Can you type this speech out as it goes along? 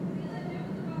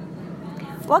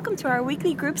Welcome to our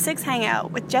weekly Group 6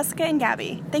 Hangout with Jessica and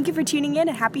Gabby. Thank you for tuning in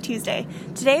and happy Tuesday.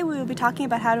 Today we will be talking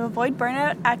about how to avoid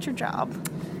burnout at your job.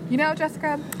 You know,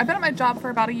 Jessica, I've been at my job for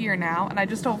about a year now, and I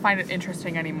just don't find it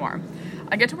interesting anymore.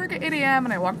 I get to work at 8 a.m.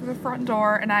 and I walk through the front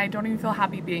door, and I don't even feel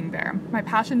happy being there. My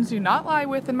passions do not lie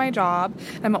within my job,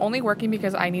 and I'm only working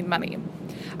because I need money.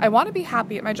 I want to be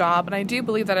happy at my job, and I do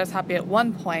believe that I was happy at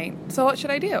one point, so what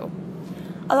should I do?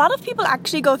 A lot of people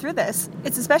actually go through this.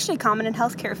 It's especially common in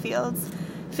healthcare fields.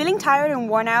 Feeling tired and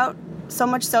worn out, so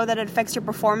much so that it affects your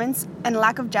performance, and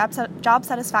lack of job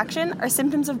satisfaction are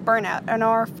symptoms of burnout and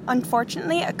are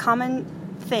unfortunately a common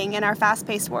thing in our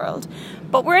fast-paced world.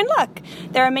 But we're in luck.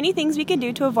 There are many things we can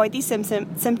do to avoid these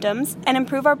symptoms and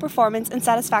improve our performance and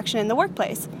satisfaction in the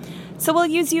workplace. So we'll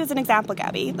use you as an example,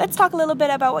 Gabby. Let's talk a little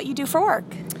bit about what you do for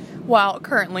work. Well,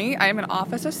 currently, I am an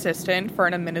office assistant for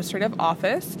an administrative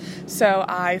office, so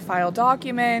I file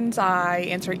documents, I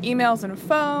answer emails and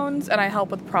phones, and I help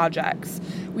with projects.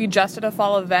 We just did a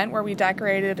fall event where we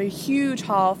decorated a huge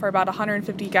hall for about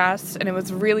 150 guests, and it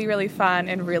was really, really fun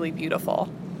and really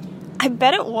beautiful. I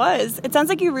bet it was. It sounds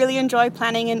like you really enjoy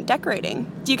planning and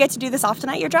decorating. Do you get to do this often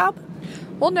at your job?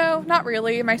 Well, no, not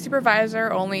really. My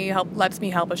supervisor only lets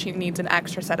me help if she needs an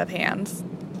extra set of hands.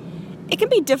 It can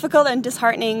be difficult and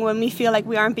disheartening when we feel like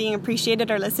we aren't being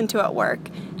appreciated or listened to at work.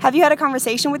 Have you had a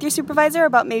conversation with your supervisor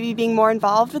about maybe being more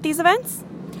involved with these events?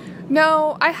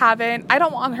 No, I haven't. I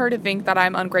don't want her to think that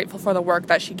I'm ungrateful for the work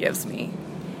that she gives me.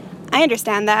 I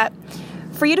understand that.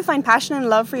 For you to find passion and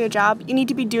love for your job, you need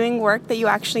to be doing work that you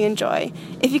actually enjoy.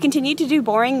 If you continue to do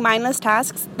boring, mindless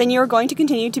tasks, then you are going to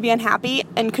continue to be unhappy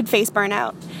and could face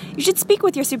burnout. You should speak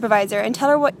with your supervisor and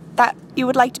tell her that you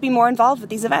would like to be more involved with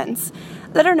these events.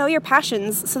 Let her know your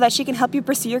passions so that she can help you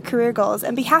pursue your career goals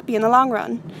and be happy in the long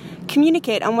run.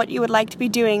 Communicate on what you would like to be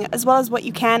doing as well as what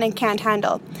you can and can't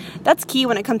handle. That's key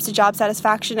when it comes to job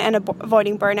satisfaction and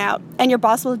avoiding burnout, and your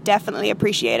boss will definitely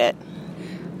appreciate it.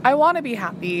 I want to be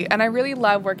happy, and I really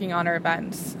love working on our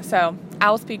events, so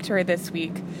I'll speak to her this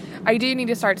week. I do need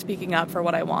to start speaking up for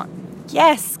what I want.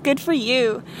 Yes, good for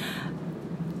you.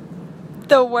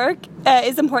 Though work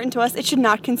is important to us, it should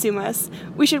not consume us.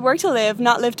 We should work to live,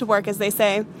 not live to work, as they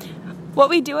say. What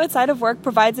we do outside of work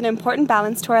provides an important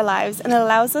balance to our lives, and it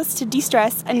allows us to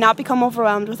de-stress and not become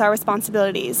overwhelmed with our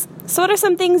responsibilities. So what are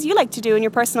some things you like to do in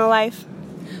your personal life?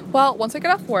 Well, once I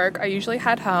get off work, I usually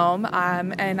head home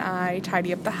and I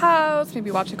tidy up the house,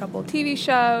 maybe watch a couple of TV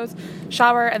shows,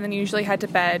 shower, and then usually head to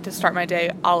bed to start my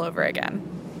day all over again.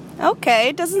 Okay,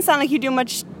 it doesn't sound like you do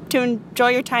much to enjoy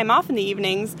your time off in the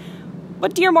evenings.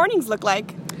 What do your mornings look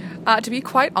like? To be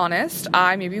quite honest,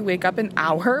 I maybe wake up an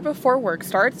hour before work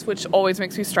starts, which always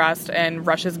makes me stressed and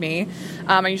rushes me.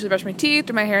 I usually brush my teeth,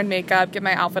 do my hair and makeup, get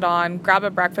my outfit on, grab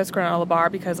a breakfast granola bar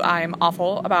because I'm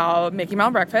awful about making my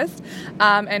own breakfast,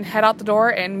 and head out the door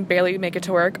and barely make it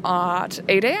to work at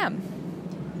 8 a.m.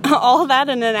 All that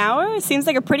in an hour? Seems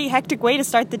like a pretty hectic way to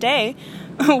start the day.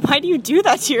 Why do you do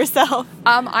that to yourself?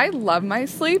 I love my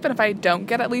sleep, and if I don't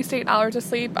get at least 8 hours of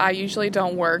sleep, I usually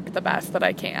don't work the best that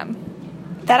I can.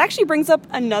 That actually brings up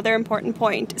another important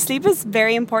point. Sleep is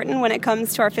very important when it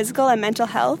comes to our physical and mental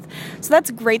health, so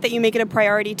that's great that you make it a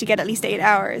priority to get at least 8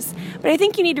 hours. But I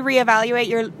think you need to reevaluate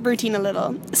your routine a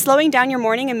little. Slowing down your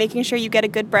morning and making sure you get a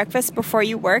good breakfast before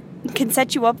you work can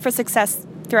set you up for success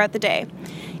throughout the day.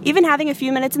 Even having a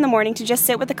few minutes in the morning to just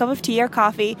sit with a cup of tea or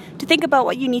coffee to think about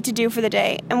what you need to do for the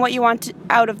day and what you want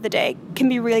out of the day can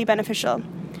be really beneficial.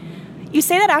 You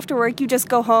say that after work you just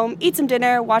go home, eat some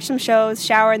dinner, watch some shows,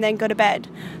 shower, and then go to bed.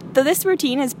 Though this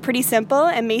routine is pretty simple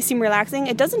and may seem relaxing,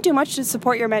 it doesn't do much to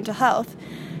support your mental health.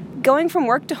 Going from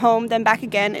work to home, then back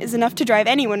again, is enough to drive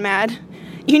anyone mad.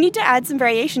 You need to add some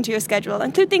variation to your schedule,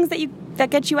 include things that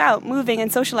get you out, moving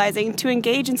and socializing to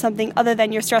engage in something other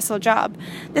than your stressful job.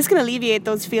 This can alleviate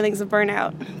those feelings of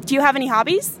burnout. Do you have any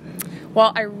hobbies?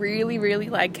 Well, I really, really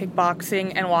like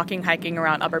kickboxing and hiking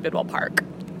around Upper Bidwell Park.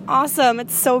 Awesome.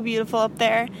 It's so beautiful up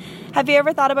there. Have you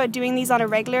ever thought about doing these on a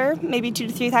regular, maybe 2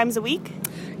 to 3 times a week?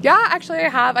 Yeah, actually I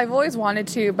have. I've always wanted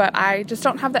to, but I just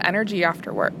don't have the energy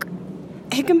after work.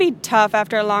 It can be tough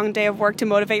after a long day of work to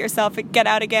motivate yourself and get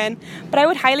out again, but I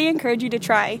would highly encourage you to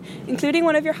try. Including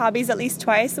one of your hobbies at least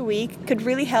twice a week could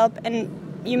really help,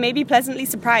 and you may be pleasantly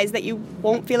surprised that you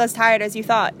won't feel as tired as you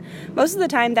thought. Most of the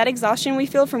time, that exhaustion we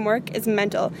feel from work is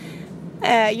mental.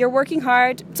 You're working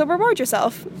hard, so reward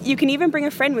yourself. You can even bring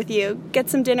a friend with you, get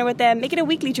some dinner with them, make it a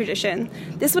weekly tradition.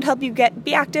 This would help you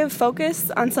be active,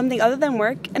 focus on something other than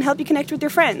work, and help you connect with your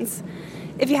friends.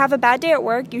 If you have a bad day at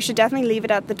work, you should definitely leave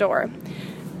it at the door.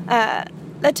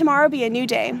 Let tomorrow be a new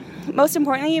day. Most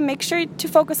importantly, make sure to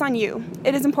focus on you.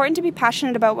 It is important to be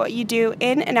passionate about what you do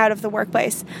in and out of the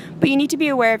workplace, but you need to be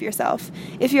aware of yourself.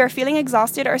 If you are feeling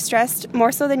exhausted or stressed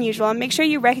more so than usual, make sure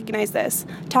you recognize this.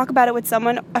 Talk about it with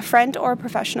someone, a friend or a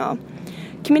professional.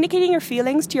 Communicating your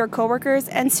feelings to your coworkers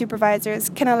and supervisors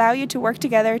can allow you to work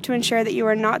together to ensure that you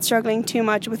are not struggling too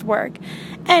much with work,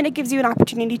 and it gives you an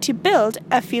opportunity to build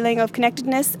a feeling of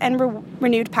connectedness and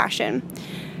renewed passion.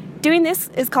 Doing this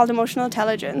is called emotional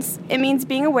intelligence. It means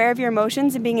being aware of your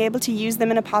emotions and being able to use them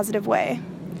in a positive way.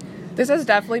 This has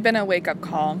definitely been a wake-up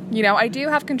call. I do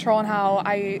have control on how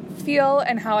I feel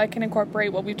and how I can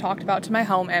incorporate what we've talked about to my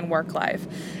home and work life.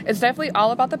 It's definitely all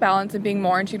about the balance and being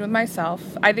more in tune with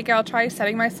myself. I think I'll try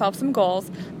setting myself some goals,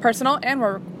 personal and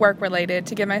work-related,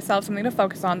 to give myself something to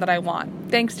focus on that I want.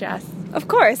 Thanks, Jess. Of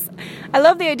course. I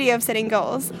love the idea of setting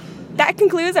goals. That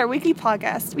concludes our weekly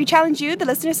podcast. We challenge you, the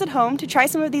listeners at home, to try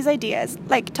some of these ideas,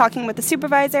 like talking with the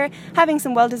supervisor, having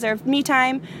some well-deserved me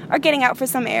time, or getting out for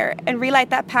some air, and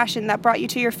relight that passion that brought you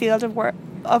to your field of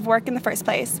work in the first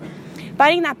place.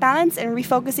 Finding that balance and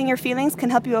refocusing your feelings can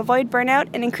help you avoid burnout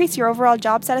and increase your overall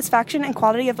job satisfaction and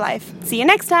quality of life. See you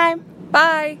next time!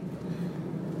 Bye!